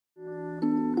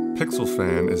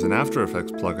Pixelfan is an After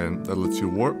Effects plugin that lets you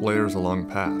warp layers along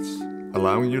paths,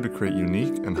 allowing you to create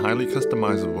unique and highly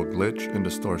customizable glitch and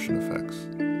distortion effects.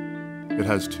 It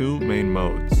has two main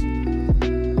modes.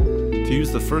 To use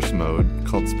the first mode,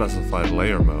 called Specified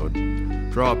Layer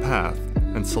Mode, draw a path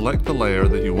and select the layer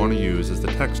that you want to use as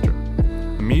the texture.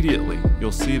 Immediately,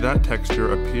 you'll see that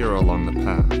texture appear along the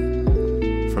path.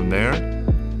 From there,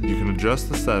 you can adjust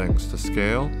the settings to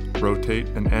scale, rotate,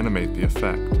 and animate the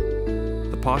effect.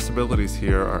 The possibilities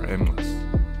here are endless.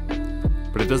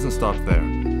 But it doesn't stop there.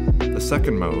 The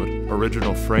second mode,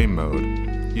 Original Frame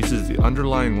Mode, uses the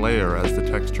underlying layer as the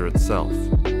texture itself.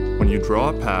 When you draw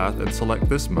a path and select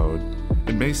this mode,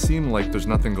 it may seem like there's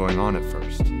nothing going on at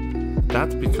first.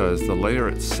 That's because the layer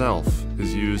itself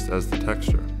is used as the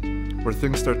texture. Where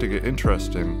things start to get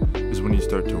interesting is when you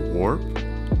start to warp,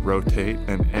 rotate,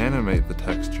 and animate the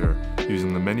texture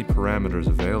using the many parameters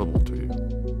available to you.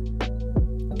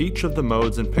 Each of the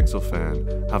modes in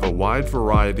Pixelfan have a wide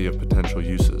variety of potential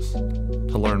uses.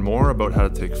 To learn more about how to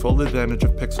take full advantage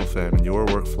of Pixelfan in your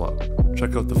workflow,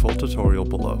 check out the full tutorial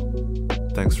below.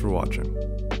 Thanks for watching.